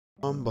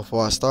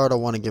Before I start, I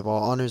want to give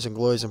all honors and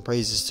glories and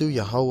praises to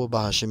Yahweh,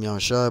 Bahashim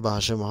Yahushai,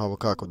 Bahashim Yahweh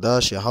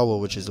Kakodash,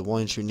 Yahweh, which is the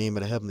one true name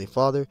of the Heavenly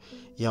Father,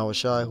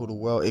 Yahushai, who the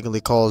world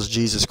ignorantly calls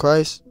Jesus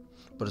Christ,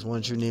 but his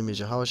one true name is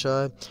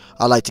Yahushai.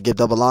 I like to give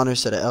double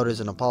honors to the elders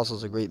and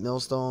apostles of Great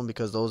Millstone,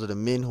 because those are the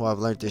men who I've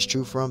learned this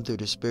truth from through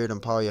the spirit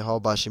and power of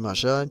Yahweh, Bahashim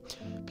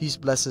Yahushai. Peace,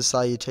 blessings,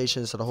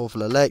 salutations to the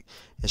hopeful elect,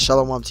 and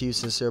shalom to you,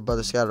 sincere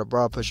brothers scattered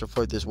abroad, pushing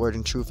forth this word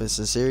in truth and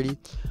sincerity.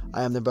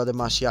 I am the brother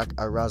Mashiach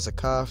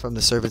Arazakah from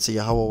the servants of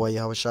Yahweh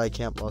Yahushai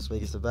Camp, Las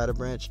Vegas, Nevada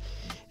branch.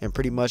 And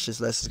pretty much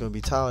this lesson is going to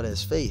be titled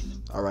as faith.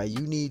 Alright,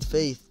 you need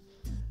faith,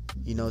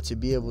 to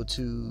be able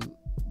to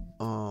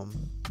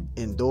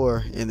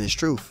endure in this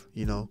truth.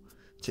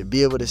 To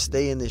be able to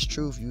stay in this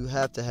truth, you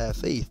have to have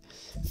faith.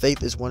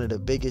 Faith is one of the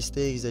biggest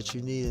things that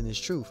you need in this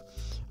truth.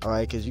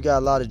 Alright, because you got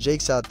a lot of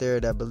jakes out there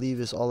that believe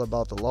it's all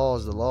about the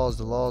laws. No,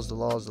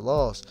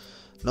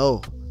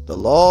 the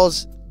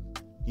laws,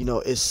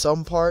 is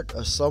some part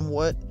or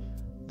somewhat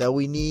that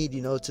we need,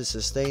 to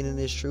sustain in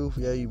this truth.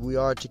 Yeah, we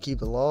are to keep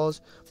the laws,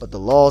 but the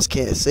laws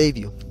can't save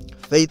you.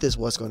 Faith is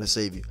what's going to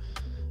save you.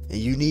 And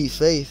you need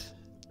faith,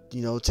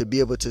 to be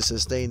able to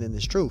sustain in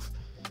this truth.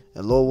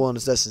 And Lord willing,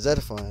 this lesson is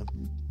edifying.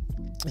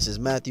 This is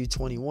Matthew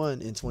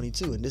 21 and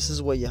 22. And this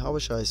is what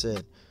Yahushua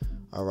said.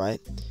 Alright.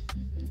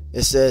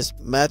 It says,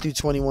 Matthew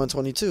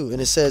 21:22. And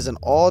it says, in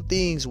all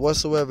things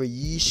whatsoever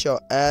ye shall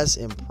ask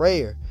in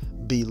prayer,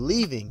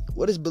 believing.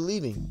 What is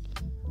believing?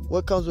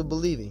 What comes with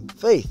believing?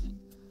 Faith.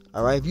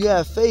 Alright. If you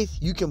have faith,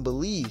 you can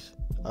believe.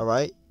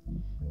 Alright.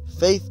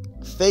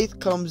 Faith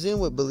comes in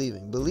with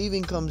believing.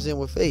 Believing comes in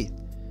with faith.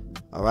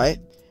 Alright.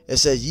 It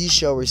says ye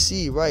shall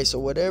receive. Right. So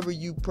whatever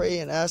you pray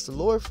and ask the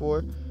Lord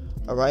for,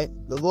 alright,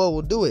 the Lord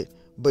will do it.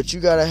 But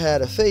you gotta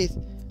have the faith.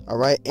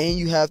 Alright. And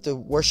you have to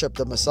worship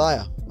the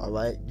Messiah.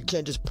 Alright. You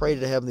can't just pray to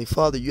the Heavenly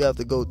Father. You have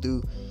to go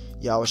through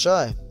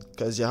Yahushai.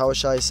 Because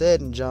Yahushai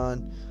said in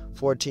John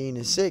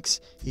 14:6,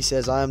 he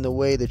says, I am the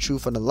way, the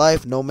truth, and the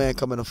life. No man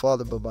coming to the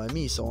Father but by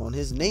me. So on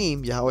his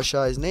name,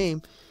 Yahushai's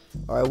name,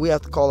 alright, we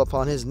have to call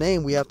upon his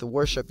name. We have to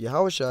worship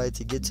Yahushai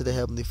to get to the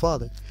Heavenly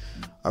Father.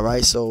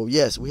 Alright, so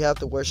yes, we have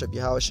to worship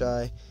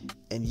Yahushai.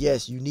 And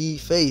yes, you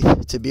need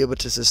faith to be able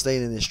to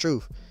sustain in this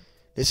truth.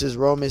 This is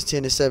Romans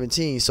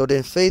 10:17. So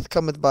then faith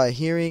cometh by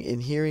hearing,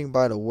 and hearing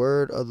by the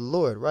word of the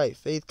Lord. Right,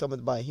 faith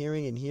cometh by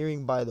hearing, and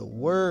hearing by the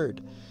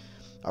word.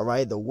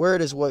 Alright, the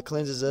word is what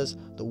cleanses us.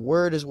 The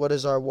word is what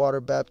is our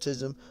water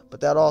baptism.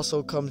 But that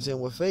also comes in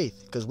with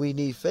faith. Because we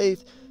need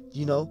faith,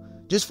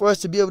 just for us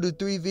to be able to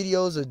do 3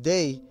 videos a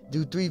day,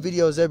 do 3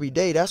 videos every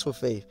day, that's with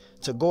faith.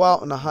 To go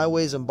out on the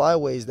highways and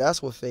byways,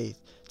 that's with faith.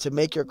 To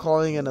make your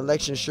calling and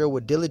election sure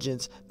with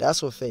diligence,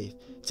 that's with faith.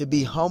 To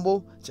be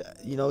humble,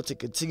 to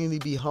continually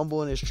be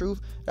humble in this truth,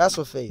 that's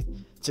with faith.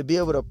 To be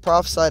able to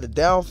prophesy the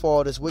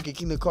downfall of this wicked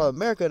kingdom called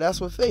America, that's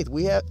with faith.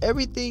 We have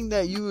everything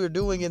that you are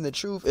doing in the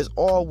truth is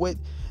all with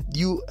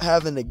you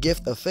having the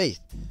gift of faith.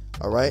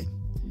 Alright?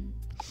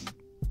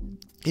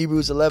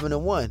 Hebrews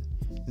 11:1.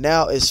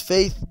 Now is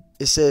faith.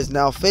 It says,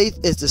 now faith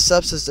is the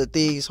substance of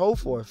things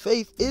hoped for.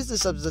 Faith is the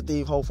substance of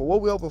things hoped for. What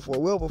we hoping for?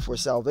 We're hoping for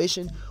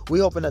salvation.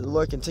 We're hoping that the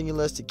Lord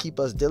continues to keep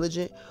us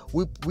diligent.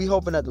 We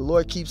hoping that the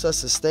Lord keeps us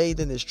sustained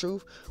in this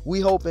truth. We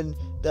hoping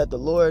that the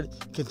Lord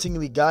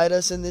continually guide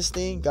us in this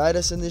thing, guide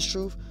us in this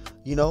truth.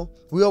 We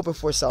hoping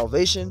for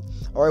salvation.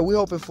 All right, we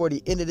hoping for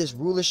the end of this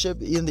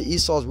rulership, in the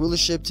Esau's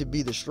rulership to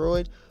be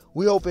destroyed.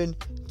 We hoping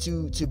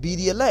to be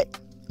the elect.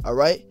 All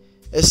right.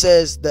 It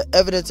says the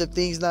evidence of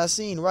things not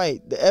seen.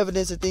 Right. The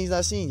evidence of things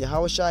not seen.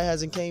 Yahushua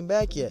hasn't came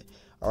back yet.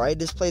 All right.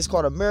 This place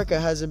called America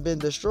hasn't been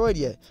destroyed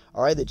yet.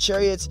 All right. The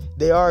chariots,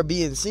 they are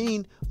being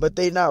seen, but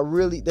they're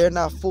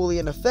not fully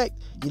in effect,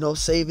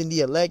 saving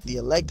the elect. The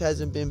elect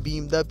hasn't been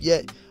beamed up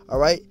yet. All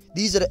right.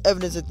 These are the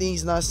evidence of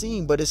things not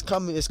seen, but it's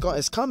coming.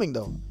 It's coming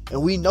though.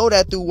 And we know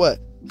that through what?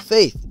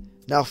 Faith.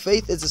 Now,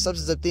 faith is the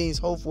substance of things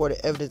hoped for,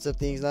 the evidence of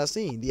things not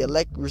seen. The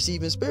elect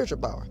receiving spiritual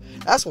power.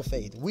 That's what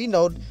faith. We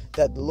know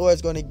that the Lord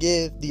is going to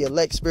give the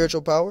elect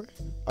spiritual power.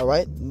 All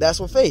right. And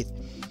that's what faith.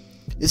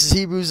 This is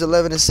Hebrews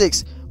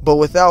 11:6. But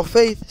without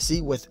faith,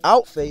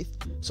 without faith.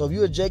 So if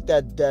you reject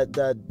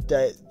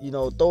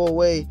that throw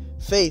away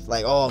faith,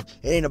 like, oh,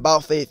 it ain't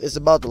about faith, it's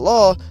about the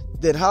law.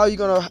 Then how are you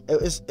gonna?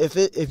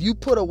 If you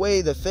put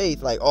away the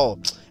faith, like, oh,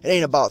 it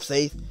ain't about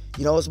faith.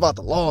 It's about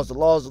the laws.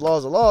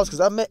 Because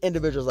I met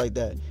individuals like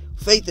that.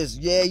 Faith is,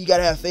 you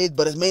gotta have faith,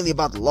 but it's mainly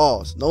about the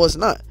laws. No, it's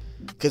not.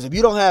 Because if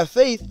you don't have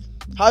faith,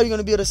 how are you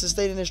gonna be able to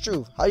sustain in this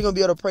truth? How are you gonna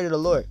be able to pray to the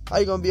Lord? How are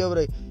you gonna be able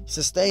to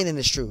sustain in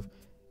this truth?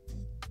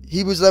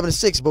 Hebrews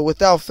 11:6. But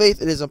without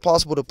faith it is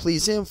impossible to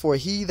please him, for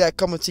he that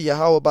cometh to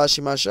Yahweh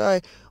Bahashim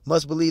Yahushai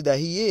must believe that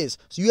he is.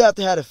 So you have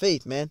to have the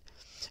faith, man.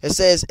 It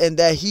says, and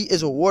that he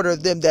is a rewarder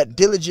of them that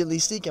diligently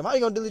seek him. How are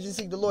you gonna diligently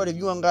seek the Lord if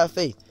you ain't got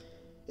faith?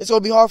 It's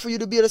going to be hard for you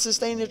to be able to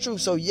sustain the truth.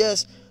 So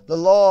yes, the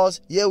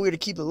laws, we're to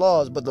keep the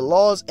laws, but the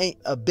laws ain't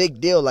a big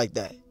deal like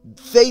that.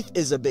 Faith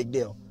is a big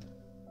deal.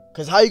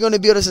 Because how are you going to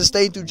be able to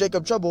sustain through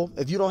Jacob trouble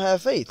if you don't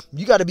have faith?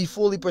 You got to be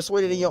fully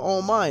persuaded in your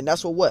own mind.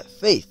 That's what?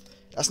 Faith.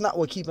 That's not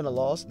what keeping the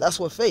laws. That's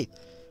what faith.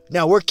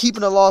 Now, we're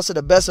keeping the laws to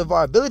the best of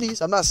our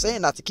abilities. I'm not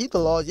saying not to keep the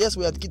laws. Yes,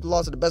 we have to keep the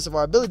laws to the best of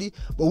our ability,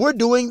 but we're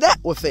doing that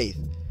with faith.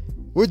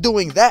 We're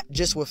doing that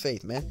just with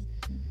faith, man.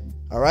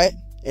 All right?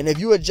 And if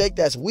you're a Jake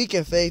that's weak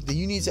in faith, then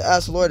you need to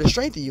ask the Lord to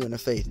strengthen you in the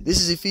faith. This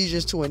is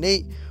Ephesians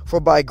 2:8. For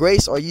by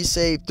grace are ye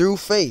saved through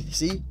faith.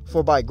 See?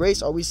 For by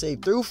grace are we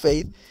saved through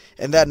faith,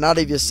 and that not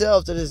of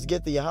yourselves, that is the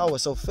gift of Yahweh.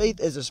 So faith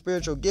is a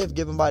spiritual gift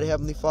given by the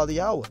Heavenly Father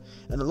Yahweh.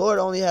 And the Lord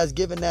only has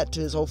given that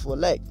to his hopeful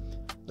elect,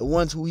 the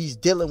ones who he's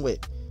dealing with.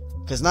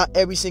 Because not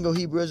every single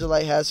Hebrew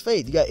Israelite has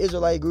faith. You got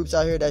Israelite groups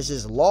out here that's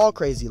just law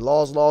crazy.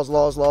 Laws. And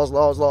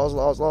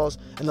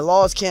the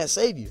laws can't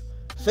save you.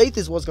 Faith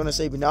is what's going to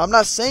save you. Now, I'm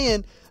not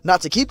saying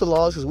not to keep the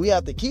laws, because we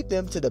have to keep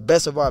them to the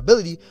best of our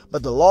ability.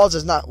 But the laws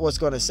is not what's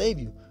going to save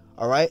you.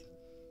 All right?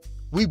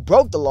 We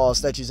broke the laws,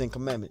 statutes, and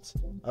commandments.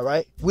 All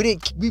right? We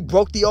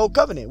broke the old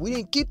covenant. We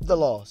didn't keep the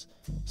laws.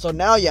 So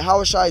now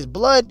Yahushai's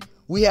blood,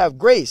 we have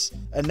grace.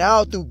 And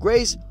now through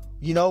grace,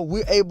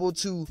 we're able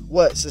to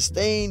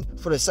sustain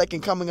for the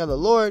second coming of the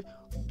Lord,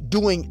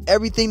 doing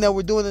everything that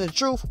we're doing in the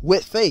truth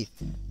with faith,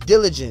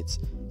 diligence,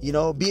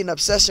 being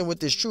obsession with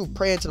this truth,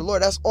 praying to the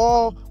Lord. That's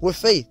all with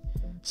faith.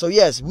 So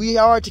yes, we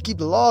are to keep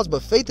the laws,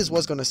 but faith is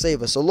what's going to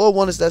save us. So Lord,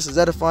 one is that's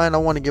edifying. I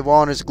want to give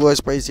honors, glorious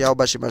praise to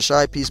Yahweh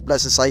Shai, peace,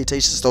 blessings,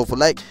 salutations, stole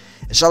elect,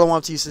 and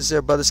shalom to you,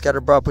 sincere brother, scattered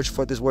abroad, push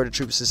forth this word of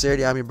truth and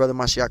sincerity. I'm your brother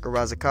Mashiach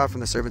Razakah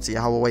from the servants of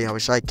Yahweh Yahweh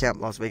Shai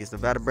Camp, Las Vegas,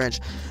 Nevada branch.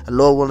 And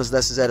Lord, one is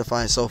that's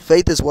edifying. So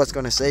faith is what's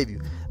going to save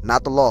you,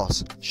 not the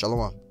laws.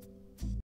 Shalom.